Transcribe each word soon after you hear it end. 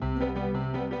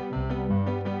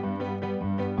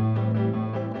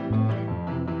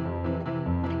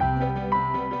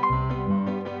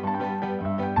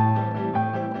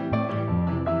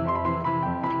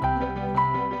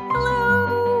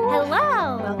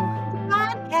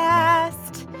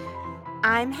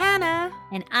I'm Hannah.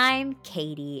 And I'm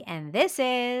Katie, and this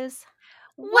is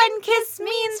One Kiss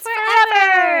Means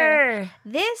Forever.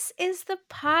 This is the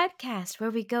podcast where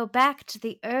we go back to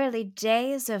the early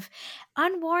days of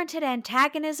unwarranted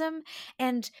antagonism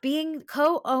and being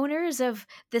co-owners of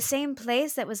the same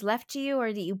place that was left to you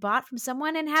or that you bought from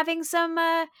someone and having some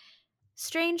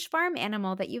strange farm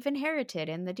animal that you've inherited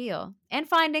in the deal. And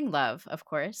finding love, of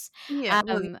course. Yeah,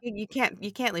 well, you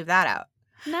can't leave that out.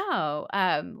 No,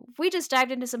 we just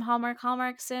dived into some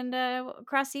hallmarks and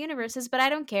across the universes, but I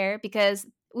don't care because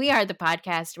we are the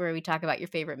podcast where we talk about your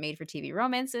favorite made-for-TV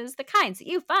romances, the kinds that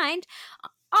you find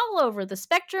all over the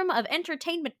spectrum of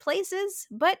entertainment places,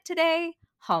 but today,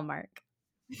 Hallmark.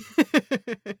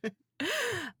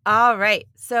 All right.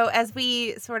 So as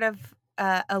we sort of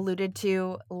alluded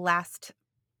to last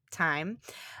time,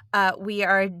 we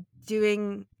are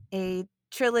doing a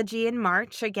trilogy in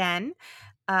March again.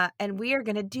 And we are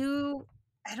going to do,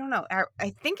 I don't know, I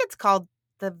think it's called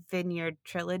the Vineyard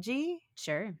Trilogy.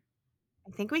 Sure.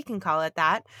 I think we can call it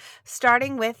that.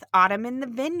 Starting with Autumn in the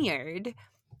Vineyard,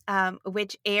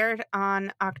 which aired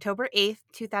on October 8th,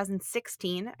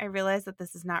 2016. I realize that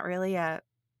this is not really a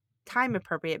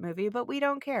time-appropriate movie, but we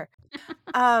don't care.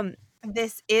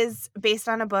 This is based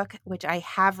on a book, which I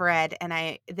have read,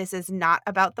 and this is not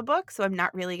about the book, so I'm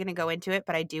not really going to go into it,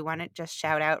 but I do want to just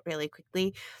shout out really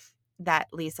quickly that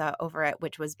Lisa over at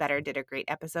Which Was Better did a great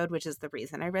episode, which is the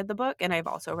reason I read the book. And I've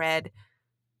also read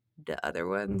the other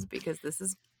ones because this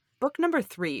is book number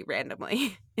 3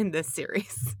 randomly in this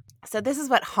series. So this is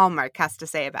what Hallmark has to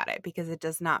say about it because it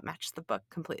does not match the book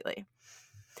completely.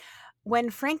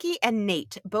 When Frankie and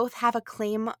Nate both have a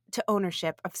claim to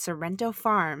ownership of Sorrento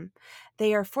Farm,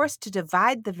 they are forced to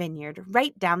divide the vineyard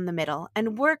right down the middle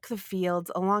and work the fields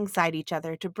alongside each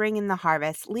other to bring in the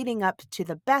harvest leading up to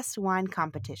the best wine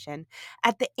competition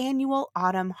at the annual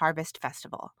Autumn Harvest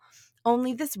Festival.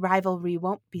 Only this rivalry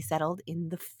won't be settled in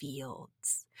the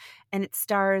fields. And it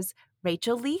stars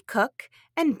Rachel Lee Cook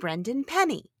and Brendan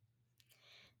Penny.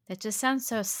 That just sounds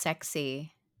so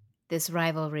sexy. This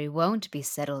rivalry won't be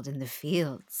settled in the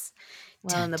fields.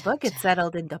 Well, in the book, it's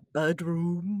settled in the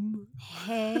bedroom.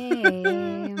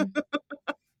 Hey.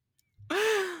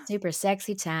 Super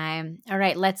sexy time. All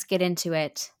right, let's get into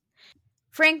it.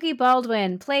 Frankie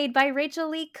Baldwin, played by Rachel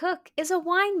Lee Cook, is a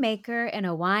winemaker in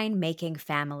a wine-making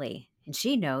family, and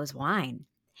she knows wine.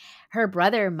 Her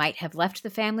brother might have left the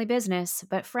family business,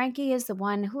 but Frankie is the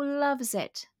one who loves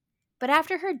it. But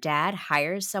after her dad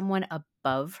hires someone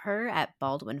above her at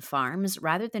Baldwin Farms,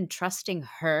 rather than trusting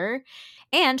her,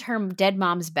 and her dead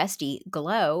mom's bestie,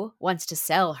 Glow, wants to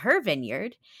sell her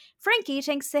vineyard, Frankie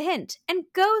takes the hint and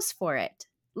goes for it,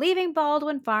 leaving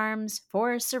Baldwin Farms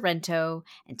for Sorrento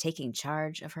and taking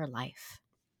charge of her life.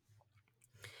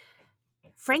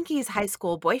 Frankie's high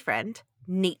school boyfriend,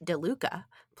 Nate DeLuca,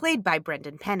 played by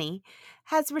Brendan Penny,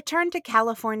 has returned to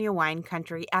California wine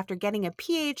country after getting a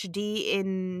PhD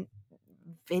in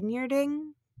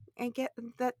vineyarding. I get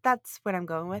that's what I'm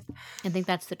going with. I think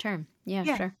that's the term. Yeah,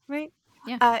 sure. Right?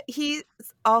 Yeah. He's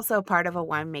also part of a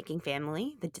winemaking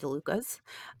family, the DeLucas,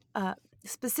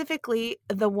 specifically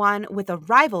the one with a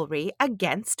rivalry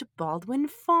against Baldwin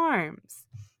Farms.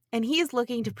 And he is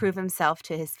looking to prove himself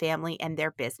to his family and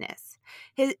their business.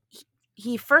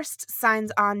 He first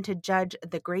signs on to judge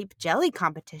the grape jelly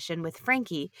competition with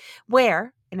Frankie,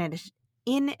 where, in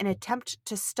an attempt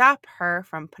to stop her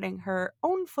from putting her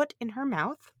own foot in her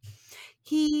mouth,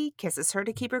 he kisses her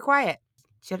to keep her quiet.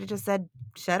 Should have just said,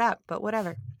 shut up, but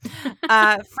whatever.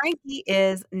 Frankie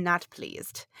is not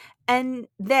pleased. And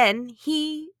then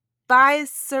he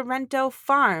buys Sorrento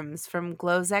Farms from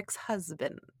Glow's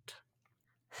ex-husband.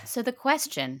 So the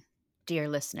question, dear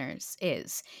listeners,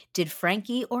 is, did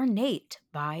Frankie or Nate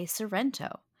buy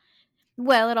Sorrento?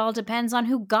 Well, it all depends on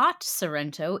who got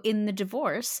Sorrento in the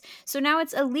divorce, so now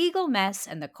it's a legal mess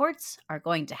and the courts are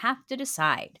going to have to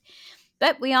decide.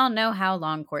 But we all know how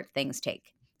long court things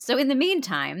take. So in the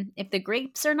meantime, if the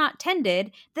grapes are not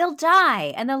tended, they'll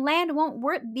die and the land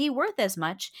won't be worth as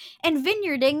much, and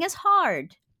vineyarding is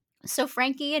hard. So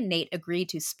Frankie and Nate agree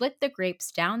to split the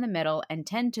grapes down the middle and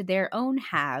tend to their own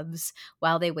halves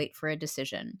while they wait for a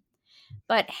decision.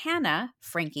 But Hannah,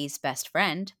 Frankie's best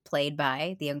friend, played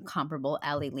by the incomparable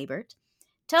Allie Liebert,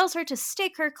 tells her to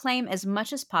stake her claim as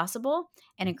much as possible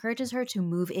and encourages her to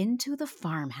move into the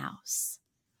farmhouse.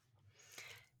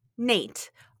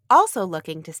 Nate, also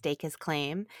looking to stake his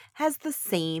claim, has the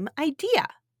same idea.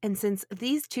 And since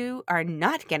these two are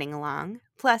not getting along,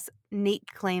 plus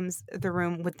Nate claims the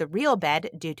room with the real bed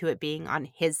due to it being on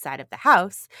his side of the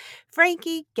house,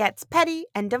 Frankie gets petty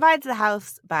and divides the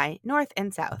house by north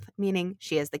and south, meaning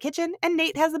she has the kitchen and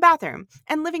Nate has the bathroom,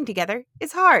 and living together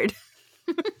is hard.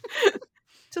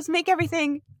 Just make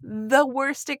everything the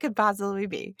worst it could possibly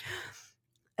be.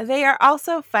 They are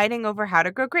also fighting over how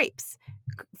to grow grapes.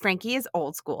 Frankie is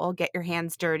old school, get your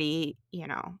hands dirty,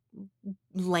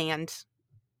 land.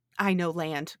 I know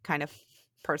land kind of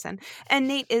person. And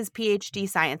Nate is PhD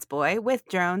science boy with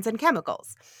drones and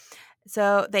chemicals.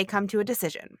 So they come to a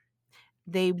decision.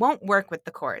 They won't work with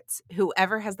the courts.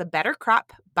 Whoever has the better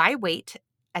crop by weight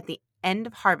at the end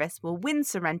of harvest will win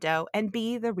Sorrento and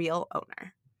be the real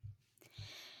owner.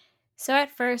 So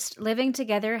at first, living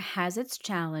together has its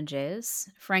challenges.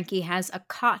 Frankie has a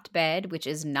cot bed, which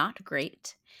is not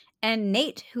great. And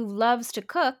Nate, who loves to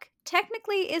cook,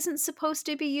 technically isn't supposed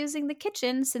to be using the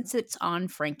kitchen since it's on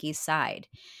Frankie's side.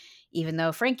 Even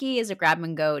though Frankie is a grab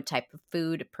and go type of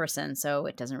food person, so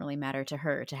it doesn't really matter to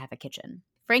her to have a kitchen.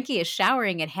 Frankie is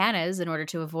showering at Hannah's in order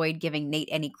to avoid giving Nate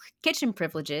any kitchen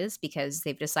privileges because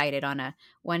they've decided on a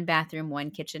one bathroom,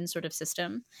 one kitchen sort of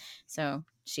system. So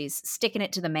she's sticking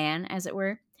it to the man, as it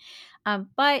were.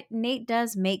 But Nate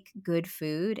does make good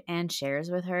food and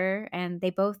shares with her, and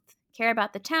they both care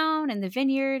about the town and the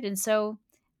vineyard, and so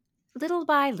little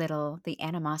by little, the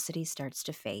animosity starts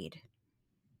to fade.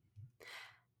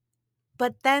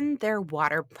 But then their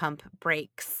water pump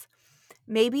breaks.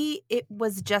 Maybe it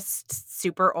was just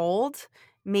super old.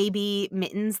 Maybe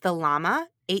Mittens the llama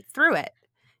ate through it.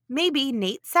 Maybe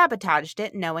Nate sabotaged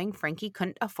it knowing Frankie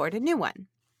couldn't afford a new one.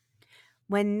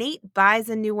 When Nate buys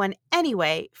a new one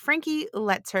anyway, Frankie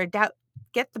lets her doubt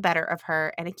get the better of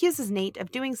her and accuses Nate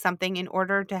of doing something in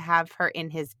order to have her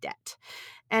in his debt.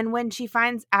 And when she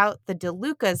finds out the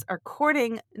DeLucas are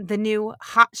courting the new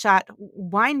hotshot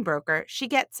wine broker, she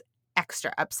gets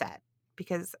extra upset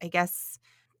because I guess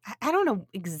I don't know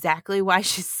exactly why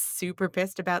she's super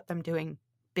pissed about them doing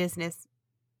business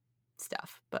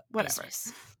stuff, but whatever.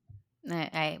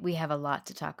 Business. We have a lot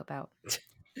to talk about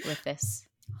with this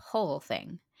whole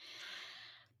thing.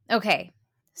 Okay,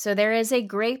 so there is a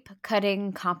grape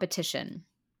cutting competition.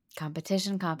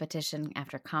 Competition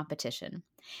after competition.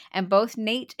 And both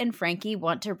Nate and Frankie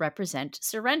want to represent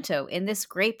Sorrento in this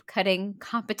grape cutting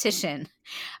competition.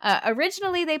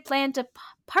 Originally, they planned to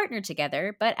partner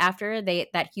together, but after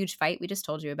that huge fight we just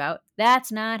told you about, that's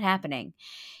not happening.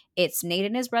 It's Nate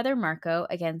and his brother Marco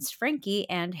against Frankie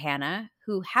and Hannah,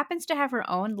 who happens to have her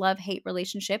own love-hate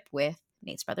relationship with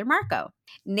Nate's brother Marco.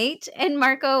 Nate and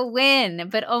Marco win,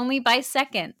 but only by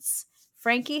seconds.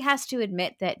 Frankie has to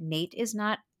admit that Nate is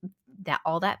not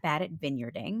all that bad at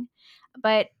vineyarding,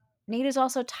 but Nate is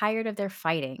also tired of their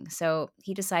fighting, so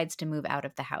he decides to move out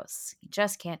of the house. He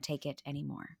just can't take it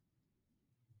anymore.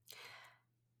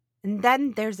 And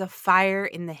then there's a fire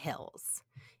in the hills.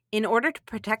 In order to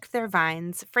protect their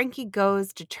vines, Frankie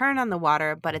goes to turn on the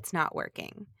water, but it's not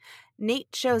working.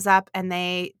 Nate shows up and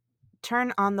they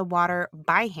turn on the water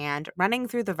by hand, running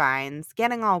through the vines,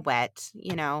 getting all wet,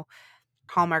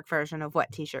 Hallmark version of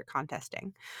wet t-shirt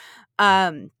contesting.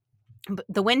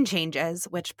 The wind changes,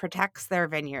 which protects their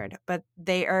vineyard, but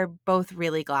they are both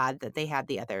really glad that they had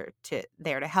the other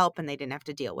there to help and they didn't have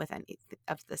to deal with any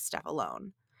of this stuff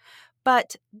alone.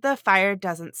 But the fire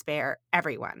doesn't spare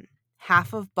everyone.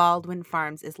 Half of Baldwin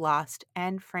Farms is lost,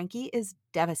 and Frankie is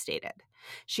devastated.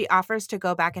 She offers to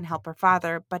go back and help her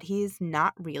father, but he's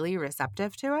not really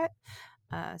receptive to it.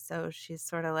 So she's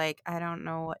sort of like, I don't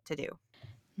know what to do.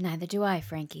 Neither do I,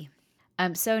 Frankie.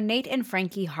 So Nate and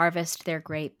Frankie harvest their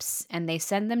grapes, and they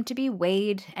send them to be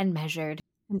weighed and measured.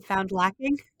 And found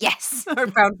lacking? Yes. Or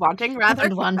found wanting, rather.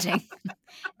 Found wanting.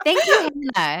 Thank you,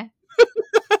 Hannah.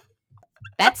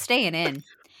 That's staying in.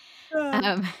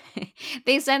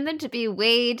 They send them to be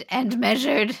weighed and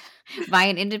measured by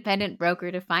an independent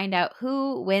broker to find out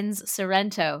who wins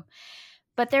Sorrento.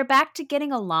 But they're back to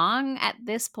getting along at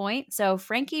this point, so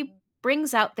Frankie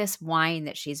brings out this wine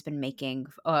that she's been making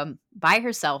by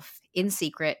herself in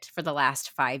secret for the last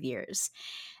 5 years.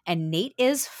 And Nate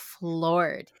is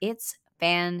floored. It's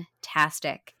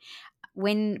fantastic.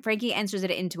 When Frankie enters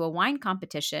it into a wine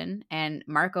competition and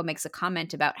Marco makes a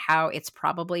comment about how it's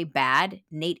probably bad,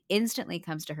 Nate instantly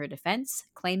comes to her defense,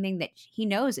 claiming that he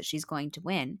knows that she's going to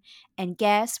win. And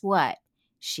guess what?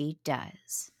 She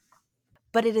does.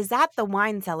 But it is at the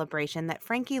wine celebration that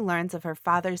Frankie learns of her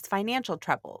father's financial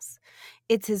troubles.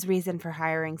 It's his reason for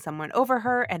hiring someone over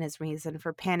her and his reason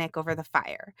for panic over the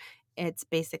fire. It's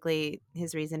basically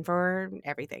his reason for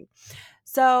everything.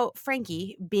 So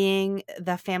Frankie, being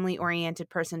the family-oriented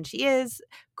person she is,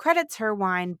 credits her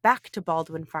wine back to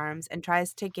Baldwin Farms and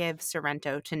tries to give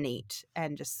Sorrento to Nate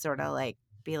and just sort of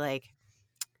be like,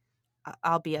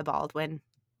 I'll be a Baldwin.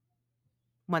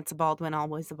 Once a Baldwin,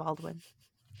 always a Baldwin.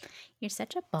 You're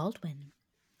such a Baldwin.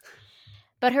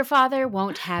 But her father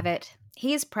won't have it.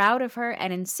 He is proud of her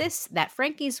and insists that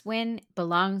Frankie's win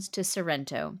belongs to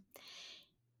Sorrento,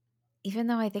 even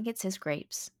though I think it's his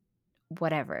grapes.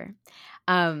 Whatever.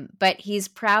 But he's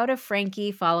proud of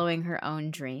Frankie following her own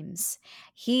dreams.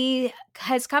 He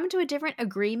has come to a different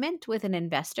agreement with an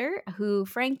investor who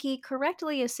Frankie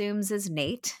correctly assumes is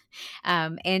Nate,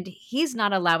 and he's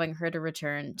not allowing her to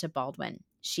return to Baldwin.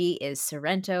 She is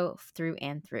Sorrento through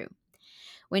and through.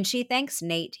 When she thanks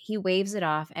Nate, he waves it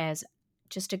off as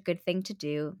just a good thing to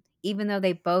do, even though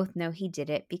they both know he did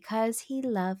it because he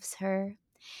loves her.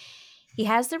 He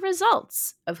has the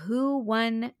results of who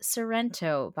won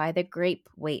Sorrento by the grape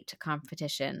weight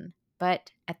competition.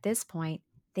 But at this point,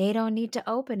 they don't need to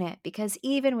open it because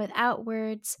even without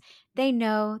words, they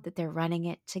know that they're running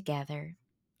it together.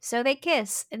 So they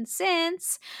kiss, and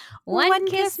since one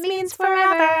kiss means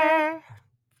forever,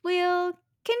 we'll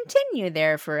continue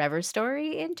their forever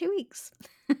story in 2 weeks.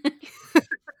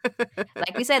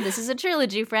 Like we said, this is a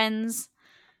trilogy, friends.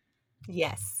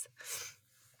 Yes.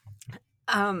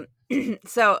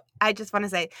 So I just want to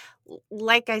say,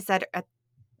 like I said at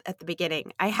the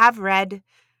beginning, I have read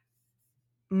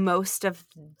most of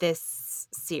this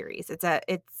series. It's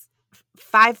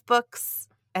 5 books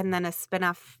and then a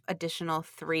spin-off additional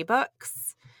 3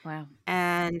 books. Wow.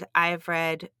 And I've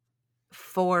read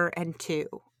 4 and 2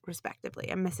 respectively.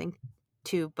 I'm missing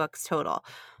 2 books total.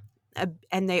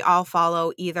 And they all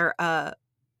follow either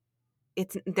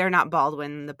they're not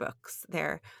Baldwin, the books.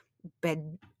 They're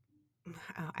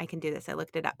I can do this. I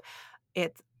looked it up.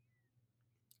 It's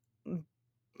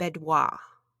Bedouin.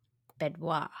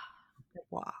 Bedouin.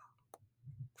 Bedouin.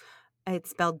 It's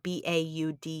spelled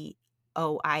Baudouin.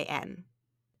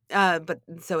 But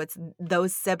so it's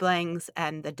those siblings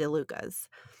and the DeLucas.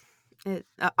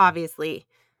 Obviously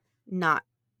not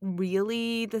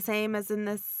really the same as in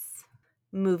this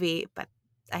movie, but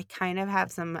I kind of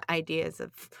have some ideas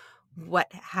of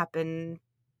what happened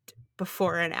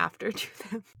before and after to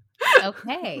them.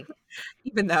 Okay.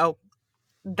 Even though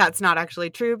that's not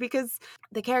actually true because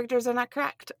the characters are not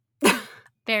correct.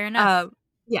 Fair enough.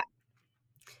 Yeah.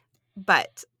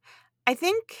 But I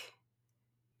think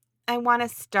I want to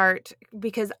start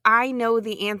because I know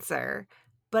the answer,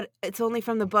 but it's only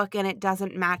from the book and it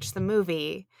doesn't match the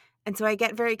movie. And so I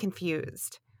get very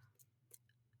confused.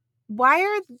 Why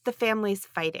are the families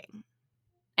fighting?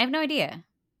 I have no idea.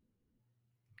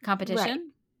 Competition? Right.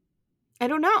 I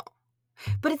don't know.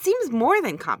 But it seems more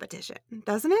than competition,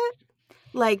 doesn't it?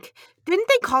 Like, didn't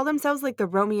they call themselves like the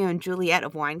Romeo and Juliet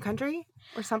of wine country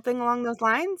or something along those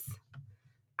lines?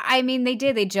 I mean, they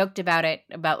did. They joked about it,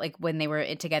 about like when they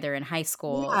were together in high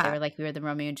school. They Yeah. were like, we were the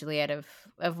Romeo and Juliet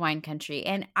of wine country.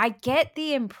 And I get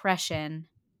the impression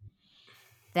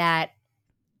that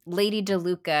Lady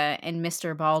DeLuca and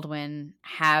Mr. Baldwin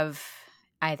have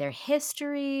either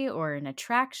history or an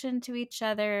attraction to each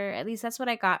other. At least that's what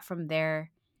I got from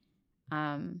their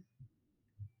Yeah.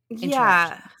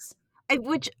 interactions.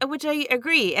 Which I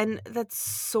agree, and that's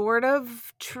sort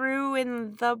of true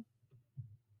in the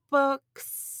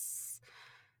books.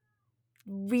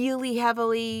 Really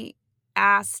heavily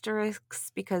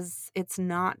asterisks because it's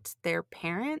not their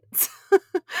parents.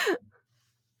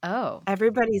 Oh.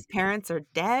 Everybody's parents are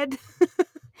dead.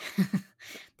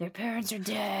 Their parents are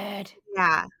dead.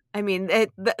 Yeah. I mean, the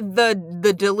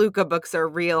DeLuca books are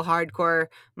real hardcore.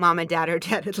 Mom and dad are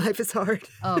dead and life is hard.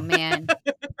 Oh, man.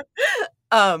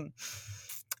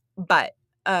 But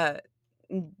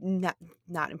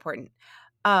not important.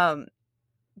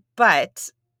 But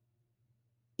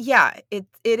yeah, it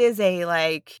is a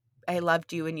like I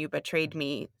loved you and you betrayed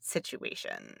me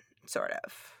situation, sort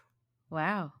of.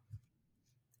 Wow.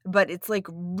 But it's like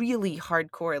really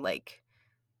hardcore, like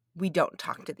we don't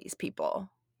talk to these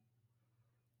people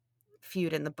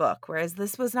feud in the book, whereas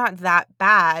this was not that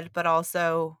bad, but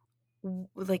also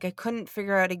like I couldn't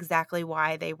figure out exactly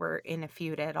why they were in a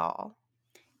feud at all.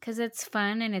 Because it's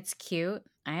fun and it's cute.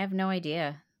 I have no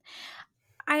idea.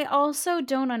 I also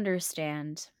don't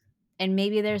understand, and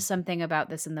maybe there's something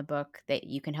about this in the book that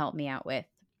you can help me out with.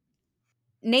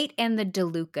 Nate and the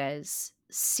DeLucas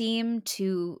seem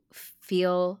to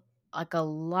feel like a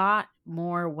lot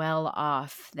more well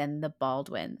off than the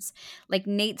Baldwins. Like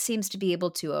Nate seems to be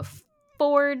able to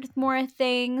afford more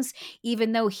things,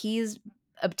 even though he's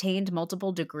obtained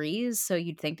multiple degrees. So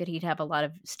you'd think that he'd have a lot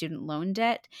of student loan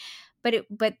debt.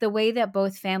 But the way that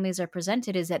both families are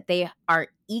presented is that they are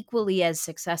equally as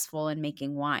successful in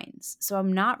making wines. So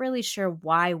I'm not really sure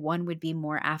why one would be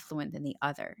more affluent than the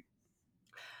other.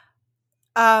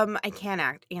 I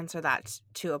can answer that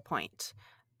to a point.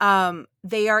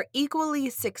 They are equally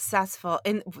successful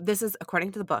in this is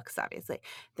according to the books, obviously.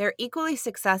 They're equally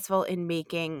successful in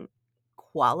making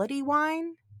quality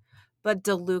wine, but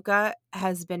DeLuca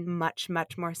has been much,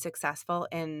 much more successful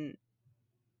in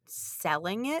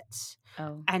selling it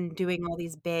Oh, and doing all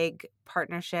these big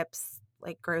partnerships,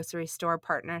 like grocery store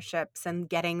partnerships, and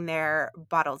getting their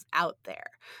bottles out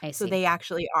there. I So see. they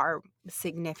actually are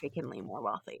significantly more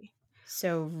wealthy.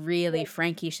 So really,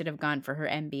 Frankie should have gone for her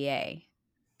MBA.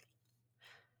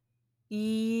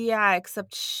 Yeah,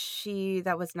 except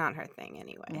that was not her thing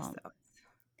anyway. Well, So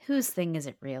whose thing is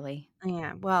it really?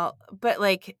 yeah, well, but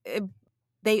like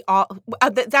they all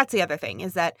that's the other thing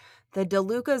is that the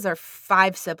DeLucas are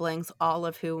 5 siblings, all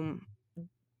of whom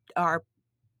are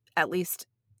at least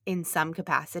in some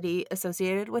capacity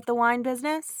associated with the wine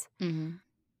business. Hmm.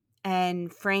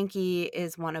 And Frankie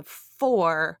is one of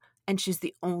 4, and she's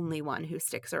the only one who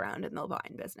sticks around in the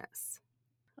wine business.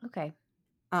 Okay.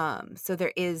 So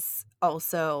there is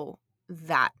also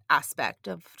that aspect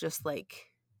of just like,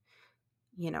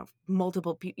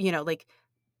 multiple people, like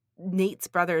Nate's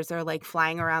brothers are like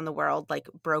flying around the world, like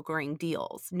brokering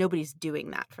deals. Nobody's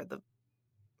doing that for the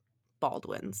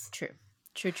Baldwins. True.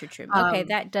 True, true, true. Okay, Um,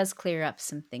 that does clear up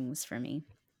some things for me.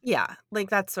 yeah, like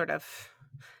that's sort of,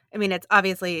 I mean, it's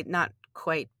obviously not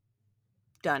quite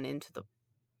done into the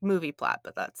movie plot,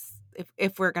 but that's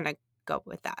if we're gonna go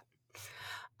with that.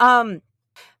 Um,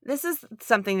 this is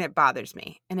something that bothers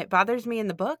me, and it bothers me in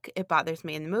the book. It bothers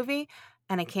me in the movie,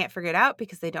 and I can't figure it out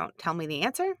because they don't tell me the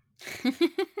answer.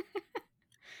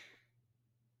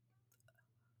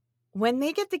 When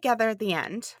they get together at the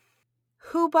end,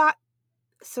 who bought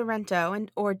Sorrento,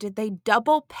 and or did they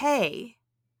double pay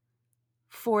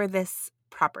for this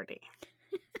property?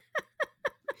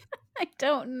 I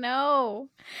don't know.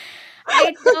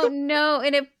 I don't know.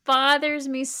 And it bothers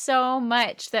me so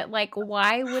much that, like,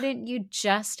 why wouldn't you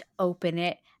just open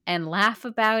it and laugh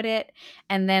about it?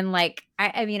 And then, like,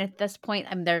 I mean, at this point,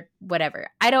 I'm there, whatever.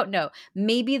 I don't know.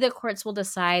 Maybe the courts will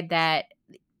decide that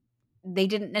they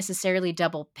didn't necessarily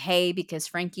double pay because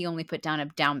Frankie only put down a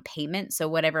down payment. So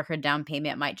whatever her down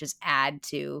payment might just add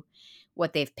to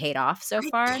what they've paid off so I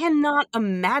far. cannot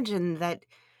imagine that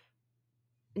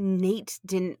Nate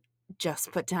didn't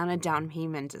just put down a down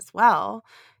payment as well.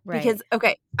 Right. Because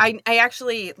okay, I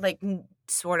actually like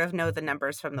sort of know the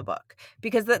numbers from the book,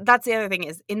 because that's the other thing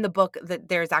is in the book that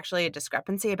there's actually a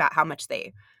discrepancy about how much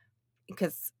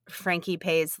because Frankie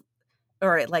pays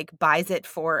or like buys it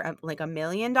for like $1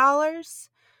 million,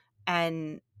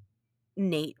 and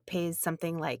Nate pays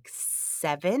something like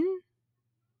 $7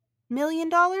 million.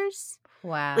 Like,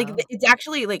 Wow. it's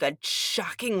actually, like, a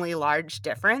shockingly large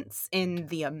difference in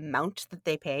the amount that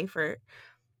they pay for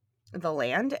the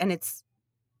land, and it's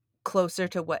closer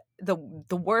to what the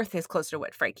worth is closer to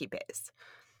what Frankie pays,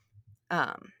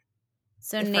 um,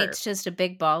 So for Nate's just a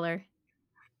big baller.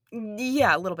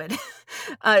 yeah, a little bit.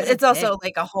 It's That's big. also,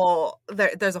 like,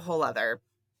 there's a whole other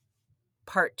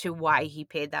part to why he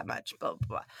paid that much, blah, blah,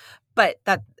 blah, but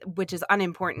that which is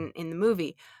unimportant in the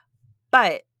movie,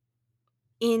 but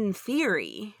in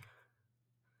theory,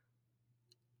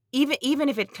 even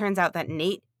if it turns out that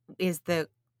Nate is the,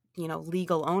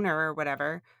 legal owner or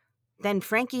whatever, then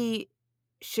Frankie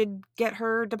should get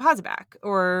her deposit back,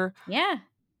 or, Yeah.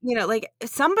 like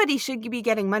somebody should be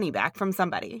getting money back from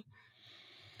somebody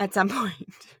at some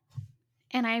point.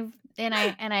 And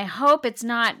I hope it's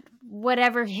not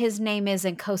whatever his name is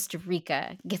in Costa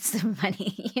Rica gets the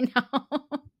money, you know?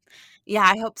 Yeah,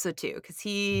 I hope so too, because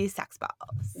he sex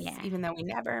balls, Yeah. even though we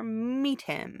never meet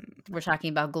him. We're talking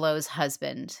about Glow's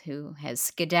husband who has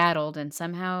skedaddled and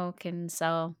somehow can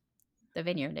sell the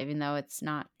vineyard even though it's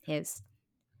not his,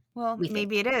 Well, we think.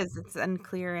 maybe it is. It's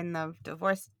unclear in the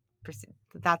divorce proceed.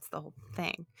 That's the whole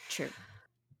thing. True.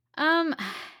 Um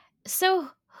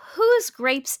so whose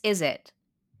grapes is it?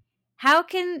 How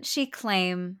can she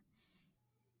claim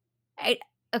I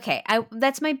okay, I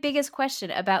that's my biggest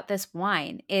question about this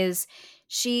wine is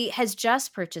she has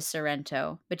just purchased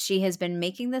Sorrento, but she has been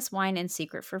making this wine in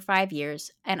secret for 5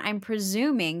 years, and I'm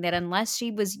presuming that unless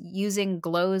she was using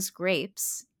Glow's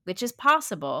grapes, which is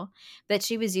possible, that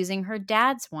she was using her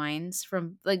dad's wines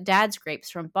from like dad's grapes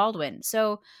from Baldwin.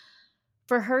 So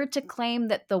for her to claim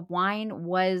that the wine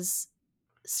was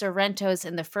Sorrento's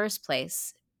in the first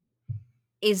place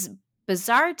is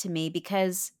bizarre to me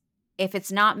because if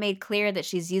it's not made clear that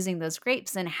she's using those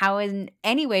grapes, then how in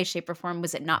any way, shape, or form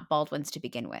was it not Baldwin's to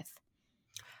begin with?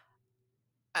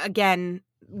 Again,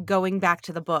 going back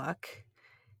to the book,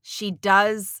 she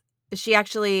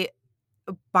actually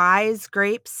buys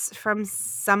grapes from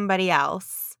somebody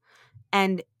else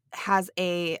and has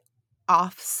a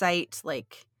off-site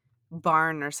like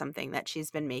barn or something that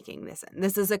she's been making this in.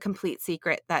 This is a complete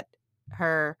secret that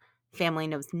her family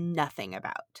knows nothing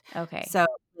about. Okay. So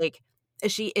like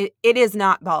it is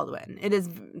not Baldwin. It is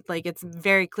Like, it's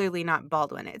very clearly not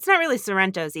Baldwin. It's not really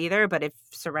Sorrento's either, but if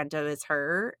Sorrento is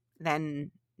her,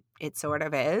 then it sort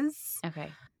of is. Okay.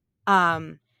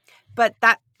 But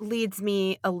that leads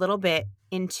me a little bit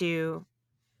into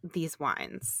these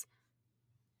wines.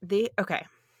 Okay.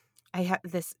 I have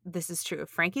this is true of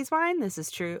Frankie's wine, this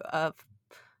is true of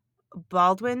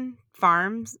Baldwin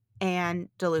Farms and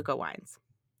DeLuca wines.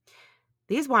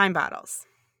 These wine bottles,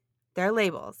 their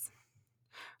labels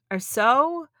are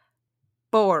so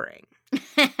boring.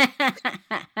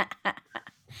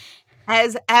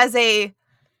 As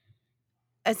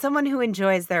someone who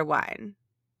enjoys their wine,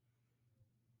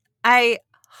 I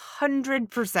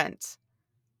 100%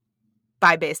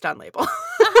 buy based on label.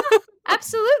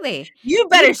 Absolutely. You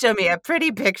better show me a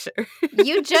pretty picture.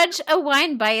 You judge a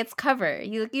wine by its cover.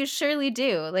 You surely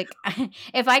do. Like,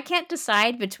 if I can't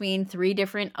decide between 3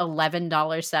 different $11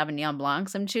 Sauvignon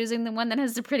Blancs, I'm choosing the one that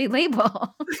has the pretty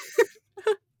label.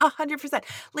 100%.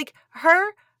 Like,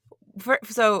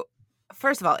 so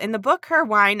first of all, in the book, her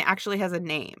wine actually has a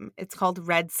name. It's called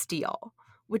Red Steel,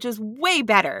 which is way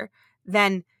better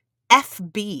than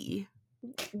FB,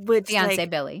 which Fiancé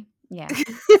Billy. Yeah.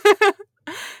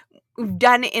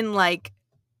 done in like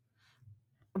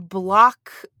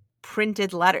block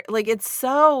printed letter. Like, it's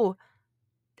so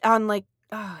on like,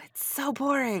 oh, it's so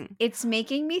boring. It's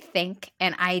making me think,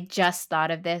 and I just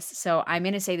thought of this, so I'm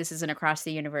going to say this isn't across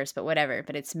the universe, but whatever,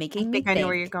 but it's making me think. I know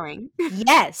where you're going.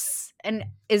 Yes. And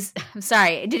I'm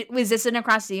sorry, was this an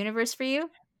across the universe for you?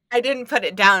 I didn't put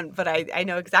it down, but I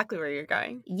know exactly where you're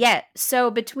going. Yeah.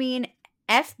 So between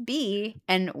FB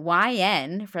and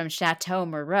YN from Chateau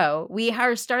Moreau, we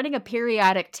are starting a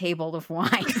periodic table of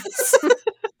wines.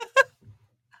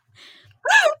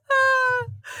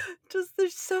 Just, they're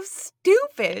so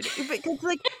stupid. Because,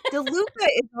 like, DeLuca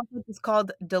is also just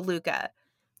called DeLuca,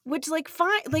 which, like,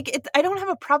 fine. Like, I don't have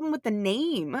a problem with the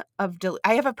name of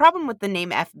I have a problem with the name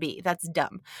FB. That's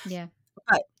dumb. Yeah.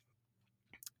 But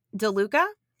DeLuca,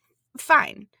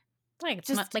 fine. Like, it's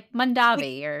just like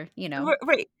Mondavi, or, you know.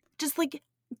 Right. Just, like,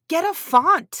 get a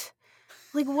font.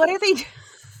 Like, what are they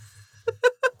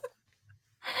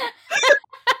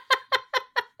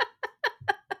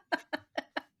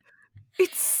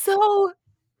It's so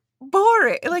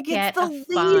boring. Like, Get it's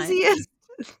the laziest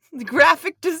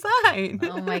graphic design.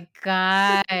 Oh my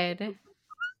God.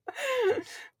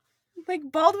 Like,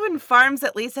 Baldwin Farms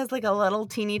at least has like a little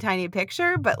teeny tiny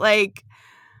picture, but like,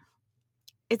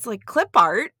 it's like clip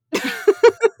art.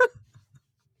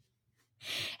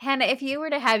 Hannah, if you were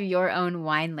to have your own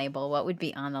wine label, what would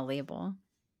be on the label?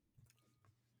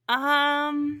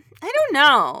 I don't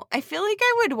know. I feel like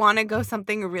I would want to go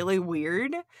something really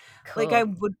weird. Cool. Like, I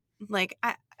would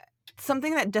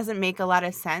something that doesn't make a lot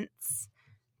of sense.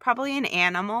 Probably an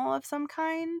animal of some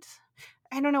kind.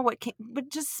 I don't know what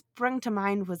just sprung to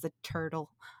mind was a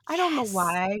turtle. I don't know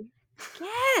why.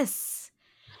 Yes.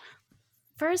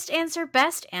 First answer,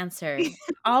 best answer.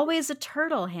 Always a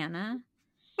turtle, Hannah.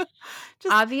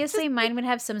 Obviously, mine would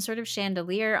have some sort of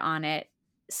chandelier on it.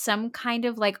 Some kind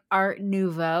of like Art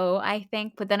Nouveau, I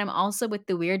think. But then I'm also with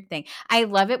the weird thing. I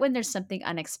love it when there's something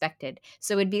unexpected.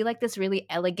 So it'd be like this really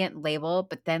elegant label,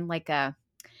 but then like I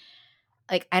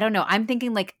don't know. I'm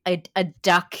thinking like a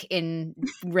duck in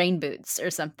rain boots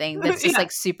or something that's just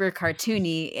like super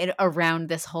cartoony around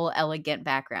this whole elegant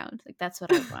background. Like, that's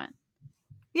what I want.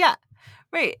 Yeah.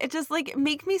 Right. It just like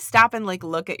make me stop and like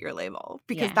look at your label,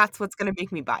 because that's what's going to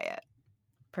make me buy it.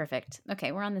 Perfect.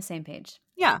 Okay, we're on the same page.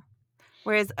 Yeah.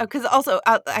 Whereas, because also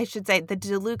I should say the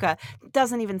DeLuca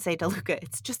doesn't even say DeLuca.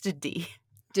 It's just a D.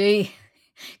 D.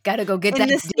 Gotta go get in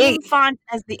that the D. same font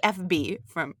as the FB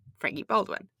from Frankie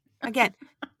Baldwin. Again,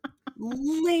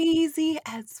 lazy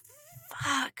as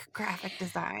fuck graphic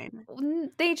design.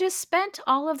 They just spent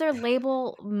all of their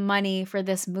label money for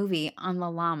this movie on the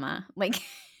llama. Like,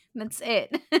 that's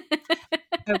it.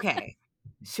 Okay.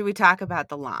 Should we talk about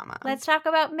the llama? Let's talk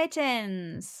about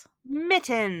Mittens.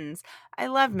 Mittens. I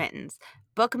love Mittens.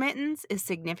 Book Mittens is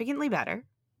significantly better.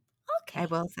 Okay. I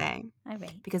will say. All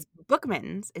right. Because Book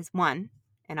Mittens is an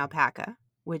alpaca,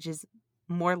 which is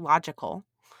more logical,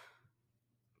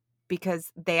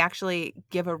 because they actually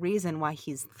give a reason why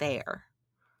he's there.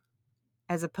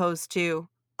 As opposed to,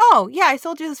 oh, yeah, I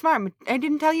sold you this farm. I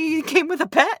didn't tell you came with a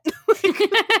pet.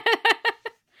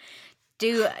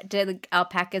 Did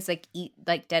alpacas like eat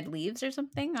like dead leaves or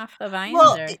something off the vines?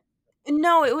 Well,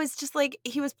 no, it was just like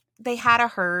they had a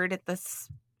herd at this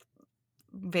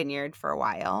vineyard for a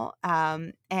while.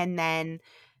 And then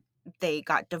they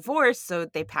got divorced, so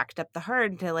they packed up the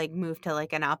herd to like move to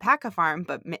like an alpaca farm.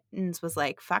 But Mittens was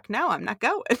like, fuck no, I'm not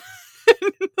going.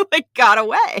 Like, got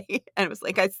away. And it was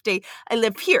like, I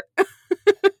live here.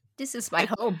 This is my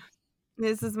home.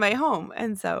 This is my home.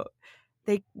 And so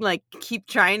they like keep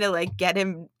trying to like get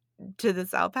him to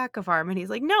this alpaca farm, and he's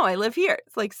like, no, I live here.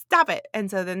 It's like, stop it. And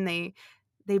so then they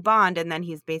bond, and then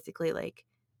he's basically like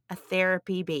a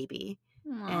therapy baby.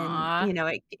 And Aw.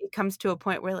 it comes to a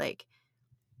point where like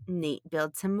Nate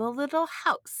builds him a little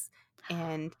house,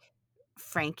 and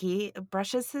Frankie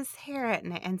brushes his hair at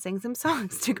night and sings him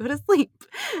songs to go to sleep.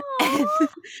 And Aw.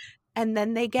 and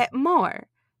then they get more.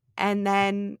 And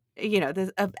then,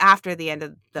 this after the end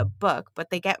of the book, but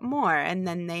they get more, and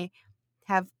then they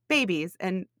have babies.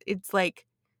 And it's like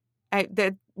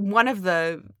one of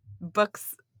the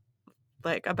books,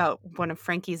 like about one of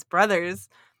Frankie's brothers,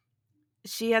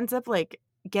 she ends up like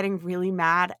getting really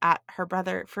mad at her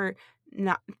brother for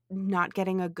not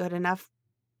getting a good enough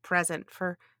present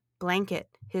for Blanket,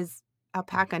 his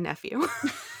alpaca nephew,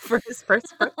 for his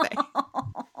first birthday.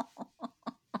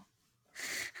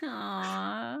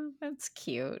 Aw, that's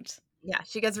cute. Yeah,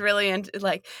 she gets really into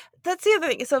like, that's the other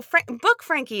thing. So book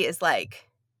Frankie is like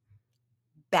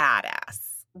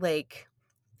badass, like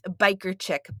biker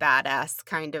chick badass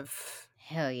kind of,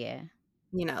 Hell yeah.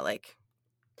 like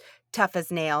tough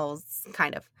as nails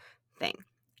kind of thing.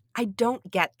 I don't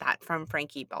get that from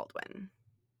Frankie Baldwin.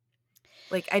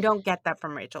 Like, I don't get that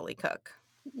from Rachel Lee Cook.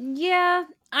 Yeah,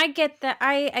 I get that.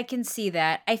 I can see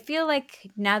that. I feel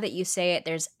like now that you say it,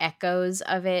 there's echoes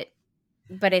of it,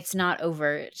 but it's not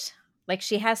overt. Like,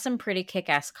 she has some pretty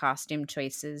kick-ass costume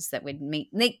choices that would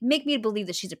make me believe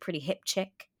that she's a pretty hip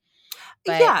chick.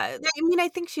 But Yeah, I mean, I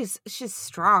think she's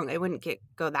strong. I wouldn't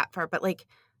go that far, but like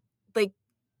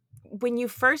when you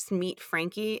first meet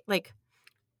Frankie, like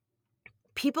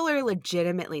people are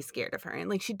legitimately scared of her, and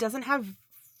like she doesn't have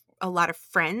a lot of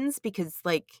friends because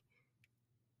like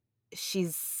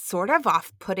she's sort of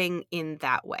off-putting in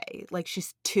that way. Like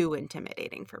she's too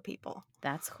intimidating for people.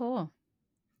 that's cool.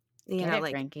 You Get know, it,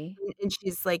 like, Frankie. and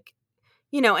she's like,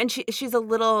 and she's a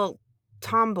little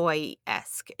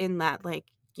tomboy-esque in that, like,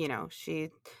 she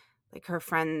like her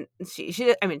friend,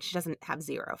 I mean, she doesn't have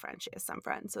zero friends. She has some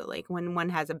friends. So like when one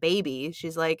has a baby,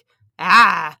 she's like,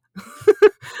 ah,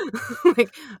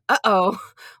 like, uh-oh,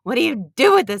 what do you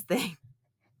do with this thing?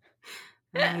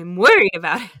 I'm worried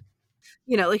about it.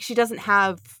 Like she doesn't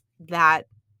have that,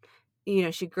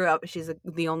 she grew up, she's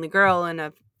the only girl in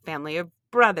a family of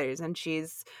brothers, and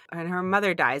her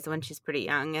mother dies when she's pretty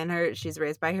young, and she's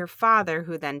raised by her father,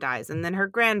 who then dies, and then her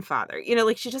grandfather.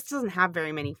 Like she just doesn't have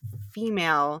very many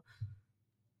female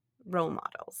role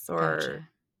models or Gotcha.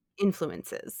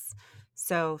 influences.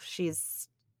 So she's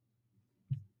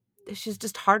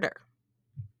just harder.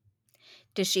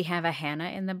 Does she have a Hannah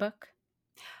in the book?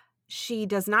 She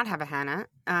does not have a Hannah.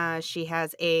 She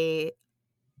has a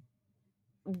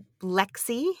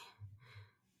Lexi.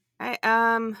 Who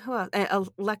else? A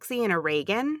Lexi and a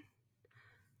Reagan.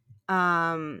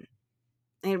 And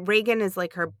Reagan is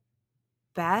like her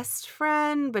best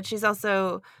friend, but she's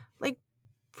also like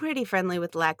pretty friendly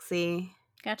with Lexi.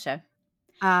 Gotcha.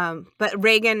 But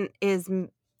Reagan is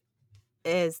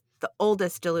the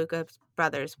oldest DeLuca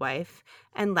brother's wife,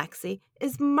 and Lexi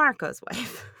is Marco's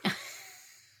wife.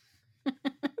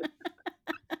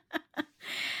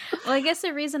 Well, I guess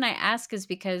the reason I ask is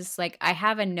because, like, I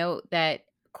have a note that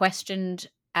questioned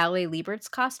Allie Liebert's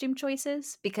costume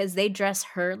choices because they dress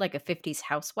her like a 50s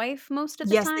housewife most of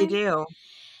the Yes, time. they do.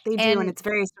 They do, and And it's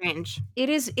very strange. it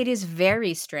is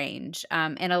very strange,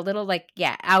 and a little like,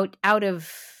 yeah, out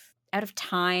of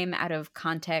time, out of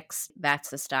context.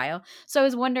 That's the style. So I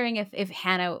was wondering if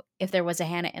there was a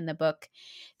Hannah in the book,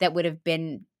 that would have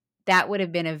been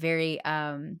a very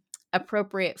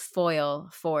appropriate foil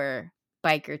for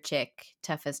biker chick,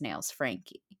 tough as nails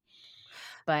Frankie.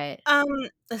 But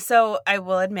So I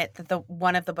will admit that the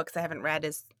one of the books I haven't read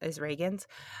is Reagan's.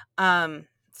 So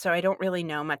I don't really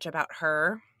know much about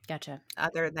her. gotcha.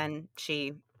 Other than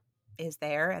she is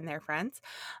there and they're friends.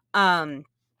 So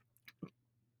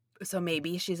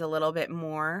maybe she's a little bit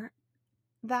more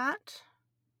that.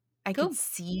 I Cool. could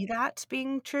see that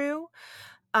being true.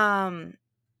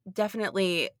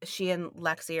 Definitely she and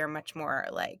Lexi are much more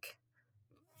like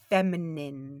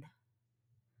feminine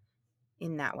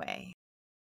in that way.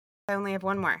 I only have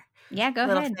one more Yeah, go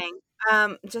little ahead.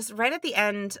 thing. Just right at the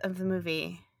end of the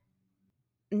movie,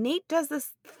 Nate does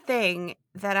this thing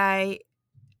that I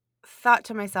thought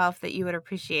to myself that you would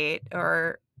appreciate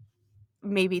or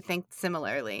maybe think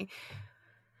similarly,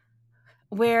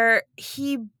 where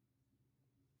he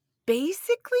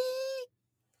basically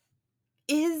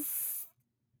is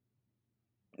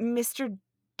Mr.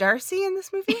 Darcy in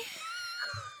this movie.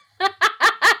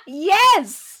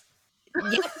 Yes.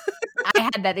 Yep. I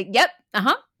had that. Yep.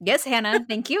 Uh-huh. Yes, Hannah.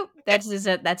 Thank you. That's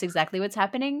exactly what's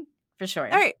happening for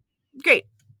sure. All right. Great.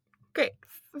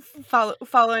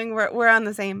 Following, we're on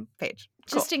the same page.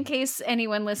 Cool. Just in case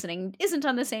anyone listening isn't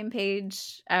on the same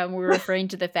page, we're referring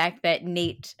to the fact that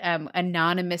Nate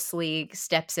anonymously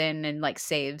steps in and like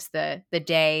saves the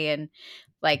day, and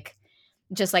like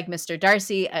just like Mr.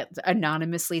 Darcy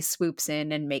anonymously swoops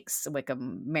in and makes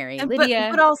Wickham marry Lydia.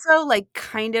 But also like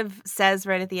kind of says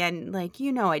right at the end, like,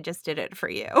 I just did it for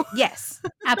you. Yes,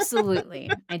 absolutely.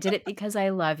 I did it because I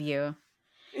love you.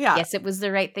 Yeah. Yes, it was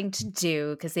the right thing to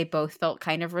do because they both felt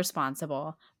kind of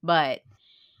responsible, but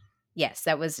yes,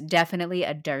 that was definitely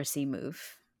a Darcy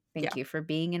move. Thank you for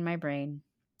being in my brain.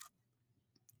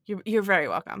 You're very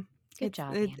welcome. Good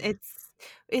job, Anna.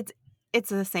 It's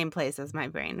the same place as my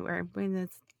brain.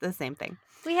 It's the same thing.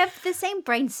 We have the same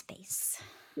brain space.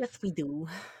 Yes, we do.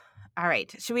 All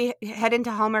right. Should we head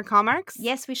into Hallmark Hallmarks?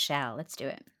 Yes, we shall. Let's do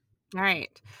it. All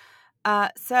right.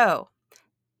 So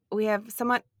we have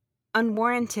somewhat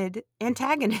unwarranted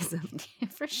antagonism.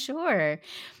 For sure.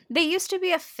 They used to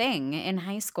be a thing in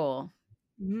high school.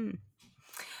 Mm.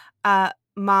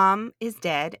 Mom is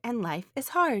dead and life is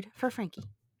hard for Frankie.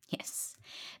 Yes.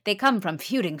 They come from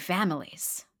feuding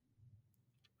families.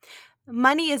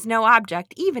 Money is no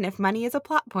object, even if money is a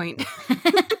plot point.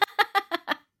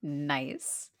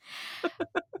 Nice.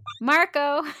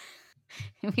 Marco.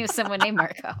 We have someone named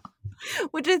Marco.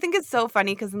 Which I think is so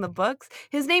funny because in the books,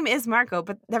 his name is Marco,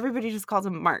 but everybody just calls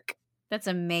him Mark. That's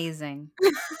amazing.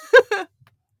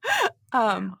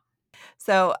 Wow.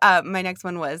 So my next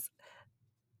one was,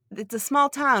 it's a small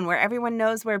town where everyone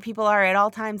knows where people are at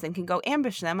all times and can go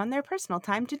ambush them on their personal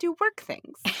time to do work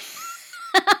things.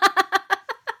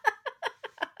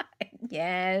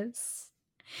 Yes.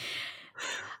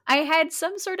 I had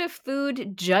some sort of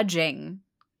food judging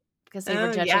because they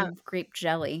were judging grape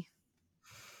jelly.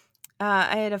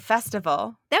 I had a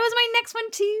festival. That was my next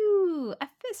one too. A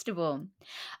festival.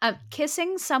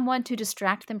 Kissing someone to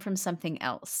distract them from something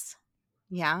else.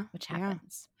 Yeah. Which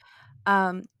happens.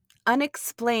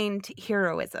 Unexplained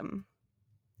heroism.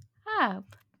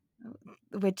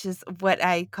 Which is what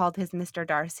I called his Mr.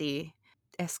 Darcy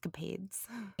escapades.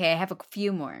 Okay, I have a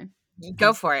few more.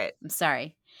 Go for it. I'm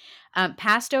sorry.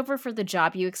 Passed over for the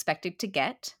job you expected to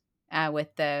get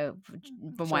with the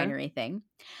winery thing.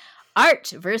 Art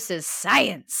versus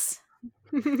science.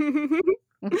 Which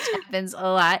happens a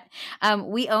lot.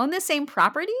 We own the same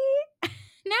property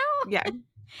now? Yeah.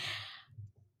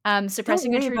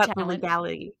 Suppressing a true talent. The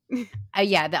legality.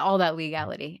 All that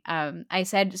legality. I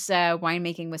said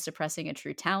winemaking was suppressing a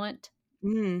true talent.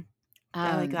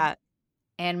 I like that.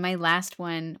 And my last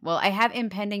one, well, I have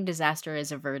impending disaster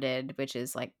is averted, which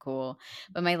is like cool.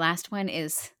 But my last one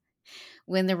is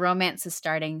when the romance is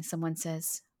starting, someone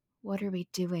says, "What are we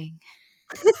doing?"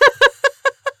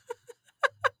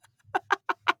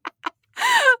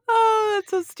 Oh,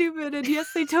 that's so stupid. And yes,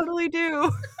 they totally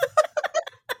do.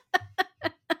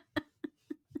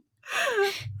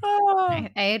 I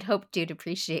had hoped you'd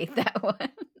appreciate that one.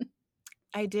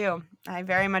 I do. I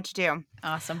very much do.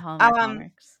 Awesome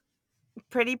Hallmarks.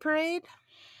 Pretty Parade?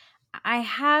 I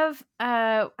have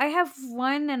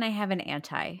one and I have an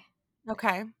anti.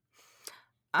 Okay.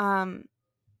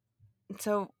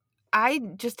 So I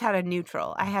just had a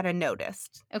neutral. I had a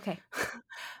noticed. Okay.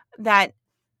 That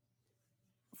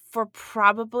for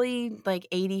probably like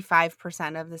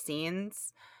 85% of the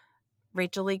scenes,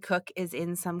 Rachel Lee Cook is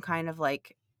in some kind of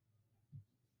like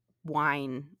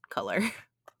wine color.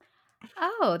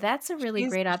 Oh, that's a really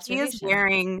great observation. She is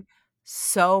wearing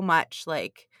so much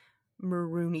like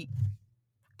maroony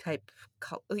type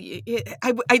color.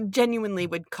 I genuinely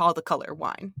would call the color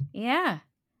wine. Yeah.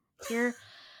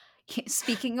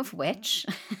 Speaking of which,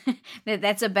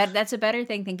 that's a better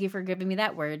thing. Thank you for giving me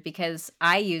that word because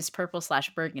I use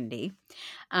purple/burgundy.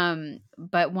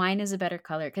 But wine is a better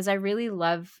color because I really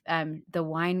love the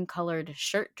wine colored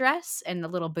shirt dress and the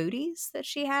little booties that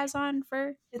she has on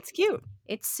for. It's cute.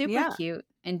 It's super cute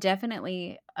and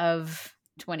definitely of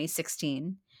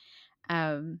 2016.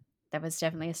 That was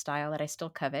definitely a style that I still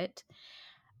covet.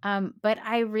 But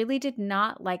I really did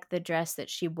not like the dress that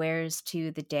she wears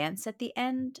to the dance at the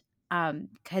end.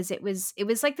 Because it was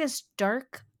like this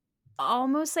dark,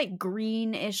 almost like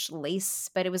greenish lace,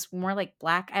 but it was more like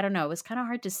black. I don't know. It was kind of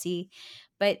hard to see,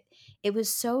 but it was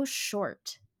so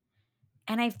short.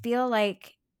 And I feel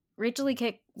like Rachel Lee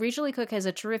Cook has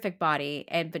a terrific body,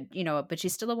 but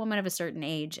she's still a woman of a certain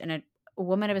age, and a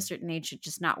woman of a certain age should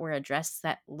just not wear a dress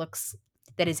that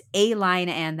is A-line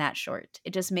and that short.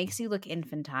 It just makes you look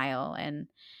infantile, and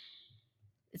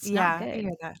it's not good. I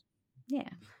hear that. Yeah.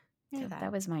 So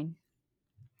that was mine.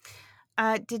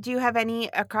 Did you have any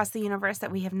across the universe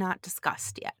that we have not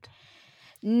discussed yet?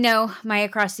 No, my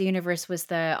across the universe was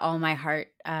the All My Heart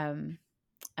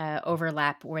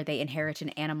overlap where they inherit an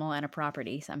animal and a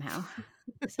property somehow.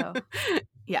 So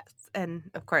Yes, and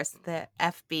of course the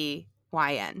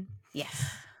FBYN.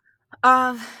 yes,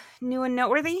 New and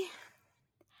noteworthy.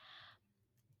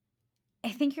 I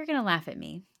think you're gonna laugh at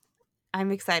me,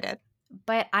 I'm excited.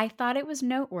 but I thought it was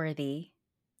noteworthy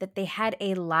that they had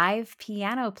a live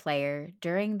piano player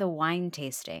during the wine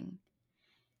tasting.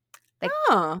 Like,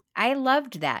 Oh, I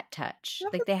loved that touch.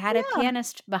 Like, they had a yeah.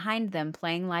 pianist behind them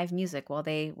playing live music while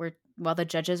the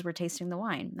judges were tasting the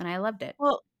wine, and I loved it.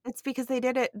 Well, it's because they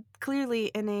did it clearly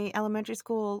in a elementary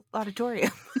school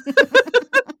auditorium.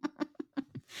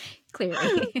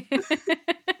 Clearly.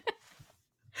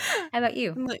 How about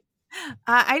you? I'm like,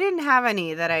 I didn't have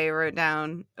any that I wrote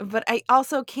down, but I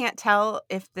also can't tell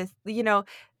if this,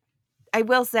 I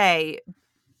will say,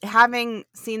 having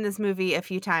seen this movie a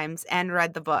few times and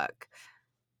read the book,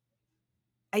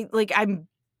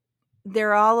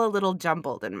 they're all a little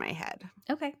jumbled in my head.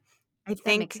 Okay, I that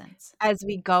makes think sense. as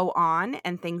we go on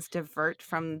and things divert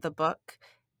from the book,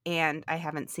 and I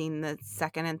haven't seen the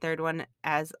second and third one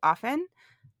as often,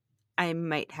 I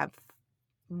might have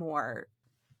more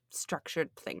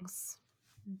structured things.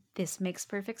 This makes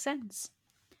perfect sense.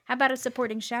 How about a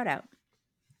supporting shout out?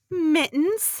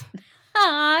 Mittens.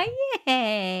 Aw,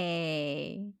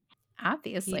 yay!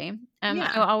 Obviously.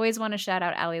 Yeah. I always want to shout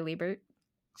out Allie Liebert,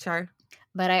 Sure.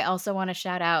 but I also want to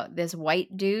shout out this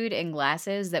white dude in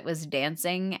glasses that was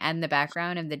dancing in the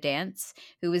background of the dance,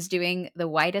 who was doing the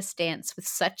whitest dance with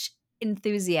such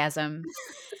enthusiasm.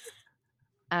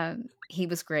 He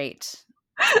was great.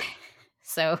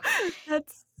 So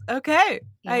That's okay.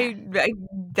 yeah.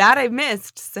 I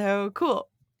missed. So cool.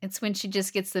 It's when she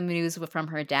just gets the news from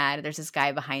her dad. There's this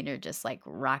guy behind her just like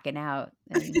rocking out.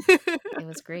 And it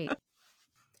was great.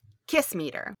 Kiss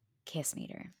meter. Kiss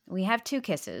meter. We have 2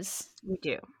 kisses. We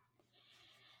do.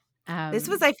 This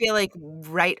was, I feel like,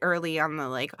 right early on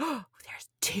the oh, there's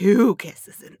 2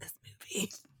 kisses in this movie.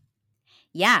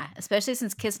 Yeah, especially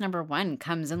since kiss number 1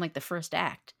 comes in like the first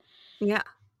act. Yeah.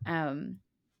 I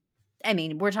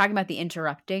mean, we're talking about the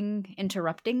interrupting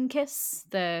kiss.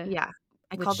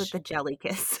 I called it the jelly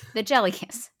kiss. The jelly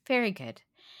kiss. Very good.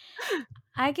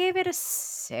 I gave it a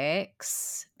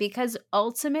 6 because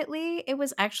ultimately it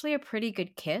was actually a pretty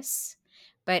good kiss.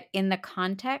 But in the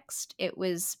context, it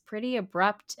was pretty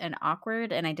abrupt and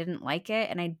awkward, and I didn't like it.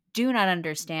 And I do not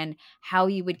understand how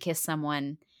you would kiss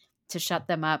someone to shut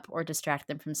them up or distract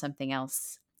them from something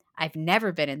else. I've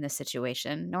never been in this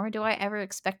situation, nor do I ever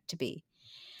expect to be.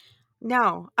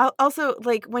 No. Also,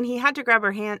 when he had to grab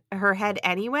her head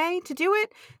anyway to do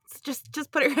it,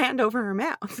 just put her hand over her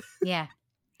mouth. Yeah.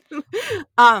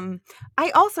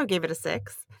 I also gave it a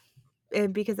 6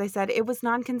 because I said it was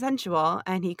non-consensual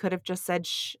and he could have just said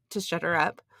shh to shut her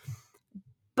up.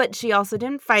 But she also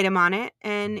didn't fight him on it,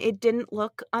 and it didn't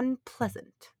look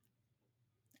unpleasant.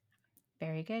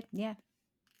 Very good. Yeah.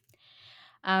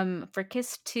 For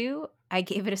Kiss 2, I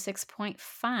gave it a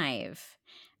 6.5.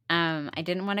 I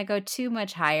didn't want to go too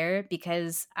much higher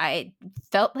because I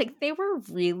felt like they were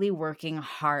really working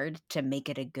hard to make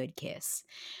it a good kiss,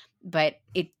 but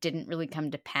it didn't really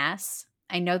come to pass.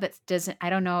 I know I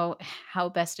don't know how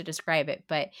best to describe it,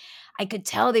 but I could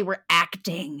tell they were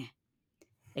acting,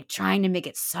 like trying to make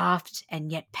it soft and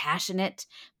yet passionate,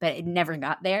 but it never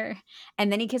got there.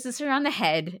 And then he kisses her on the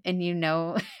head, and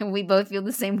we both feel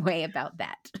the same way about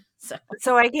that.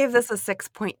 So I gave this a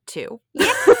 6.2.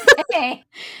 Yay!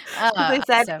 They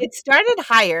said it started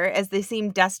higher as they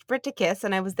seemed desperate to kiss,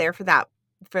 and I was there for that,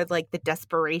 for the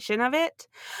desperation of it.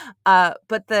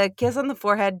 But the kiss on the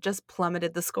forehead just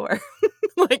plummeted the score.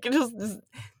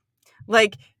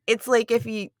 It's like if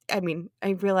you, I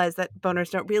realize that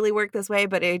boners don't really work this way,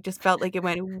 but it just felt like it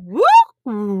went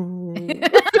woo.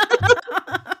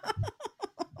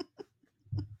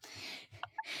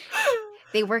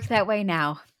 They work that way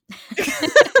now.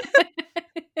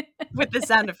 With the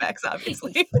sound effects,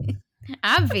 obviously.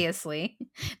 Obviously.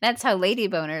 That's how lady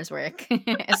boners work,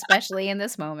 especially in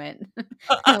this moment.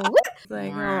 It's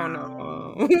like, oh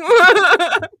no.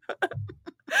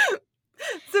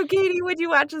 So, Katie, would you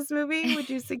watch this movie? Would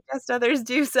you suggest others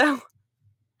do so?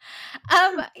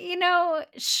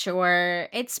 Sure.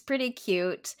 It's pretty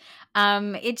cute.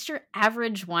 It's your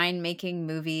average winemaking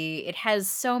movie. It has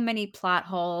so many plot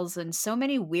holes and so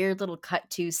many weird little cut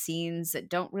to scenes that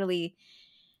don't really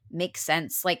make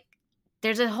sense. Like,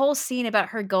 there's a whole scene about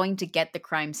her going to get the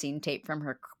crime scene tape from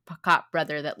her cop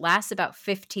brother that lasts about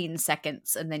 15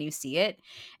 seconds, and then you see it.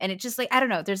 And it's just like, I don't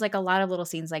know. There's like a lot of little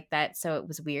scenes like that, so it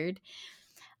was weird.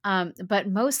 But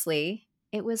mostly,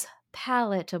 it was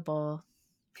palatable.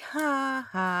 Ha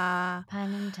ha.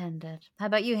 Pun intended. How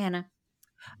about you, Hannah?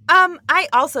 I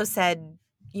also said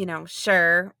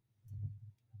sure,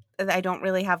 I don't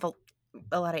really have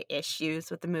a lot of issues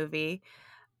with the movie.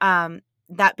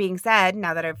 That being said,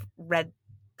 now that I've read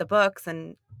the books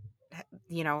and,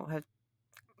 have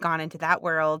gone into that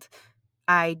world,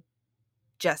 I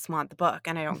just want the book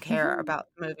and I don't care about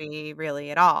the movie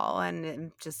really at all. And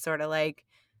I'm just sort of like,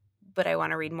 but I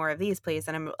want to read more of these, please.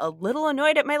 And I'm a little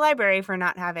annoyed at my library for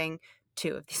not having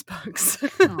 2 of these books.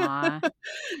 Aw.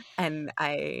 And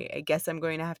I guess I'm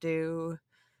going to have to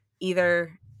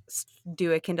either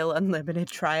do a Kindle Unlimited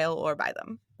trial or buy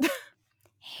them.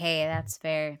 Hey, that's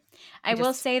fair. I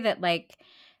will say that, like,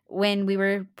 when we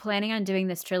were planning on doing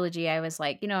this trilogy, I was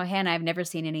like, Hannah, I've never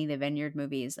seen any of the Vineyard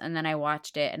movies. And then I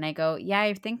watched it and I go, yeah,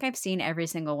 I think I've seen every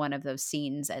single one of those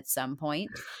scenes at some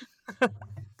point.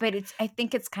 But I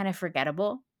think it's kind of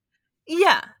forgettable.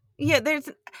 Yeah. Yeah, there's,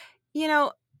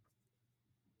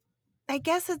 I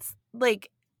guess it's like,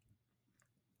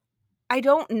 I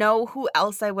don't know who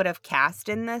else I would have cast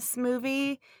in this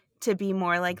movie to be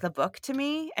more like the book to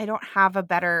me. I don't have a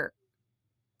better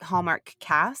Hallmark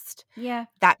cast. Yeah.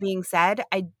 That being said,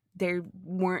 there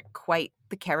weren't quite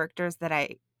the characters that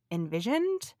I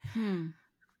envisioned. And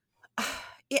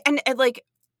like,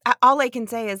 all I can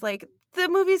say is, like, the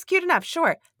movie's cute enough.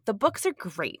 Sure. The books are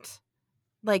great.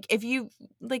 Like, if you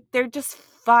like, they're just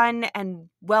fun and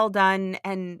well done.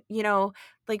 And,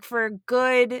 like, for a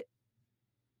good,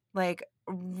 like,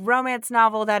 romance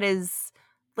novel that is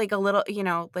like a little,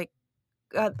 like,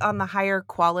 on the higher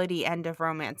quality end of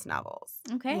romance novels.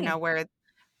 Okay.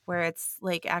 Where it's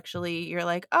like, actually you're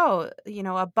like, oh,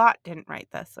 a bot didn't write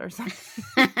this or something.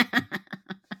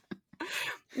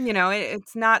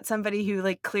 It's not somebody who,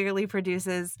 like, clearly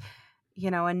produces,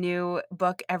 a new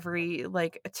book every,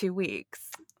 like, 2 weeks.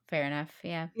 Fair enough.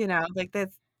 Yeah. Like,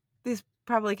 this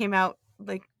probably came out,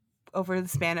 like, over the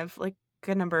span of, like,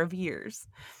 a number of years.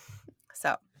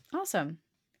 So awesome.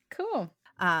 Cool.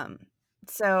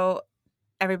 So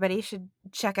everybody should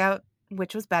check out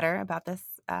Which Was Better about this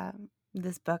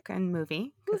this book and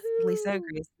movie, because Lisa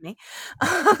agrees with me.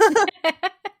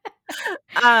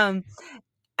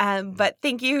 But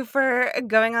thank you for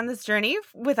going on this journey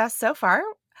with us so far.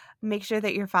 Make sure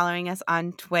that you're following us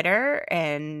on Twitter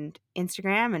and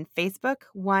Instagram and Facebook.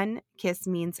 1 Kiss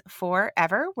Means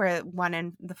Forever, where 1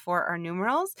 and the 4 are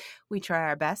numerals. We try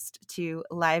our best to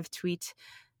live tweet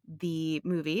the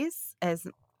movies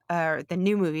the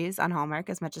new movies on Hallmark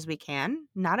as much as we can.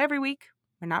 Not every week.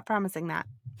 We're not promising that.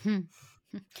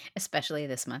 Especially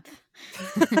this month.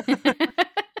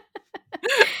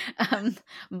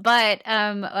 But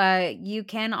you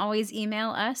can always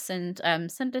email us and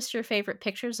send us your favorite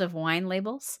pictures of wine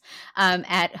labels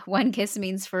at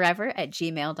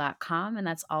onekissmeansforever@gmail.com. And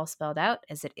that's all spelled out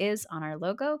as it is on our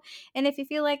logo. And if you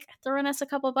feel like throwing us a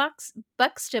couple bucks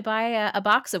to buy a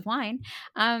box of wine,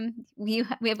 we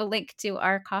have a link to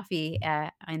our coffee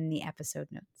in the episode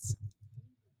notes.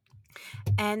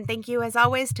 And thank you, as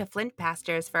always, to Flint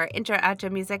Pastors for our intro-outro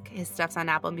music. His stuff's on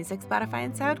Apple Music, Spotify,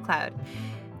 and SoundCloud.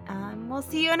 We'll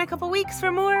see you in a couple weeks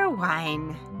for more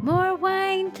wine. More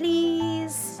wine,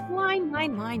 please. Wine,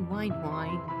 wine, wine, wine,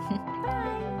 wine.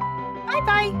 Bye.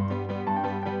 Bye-bye.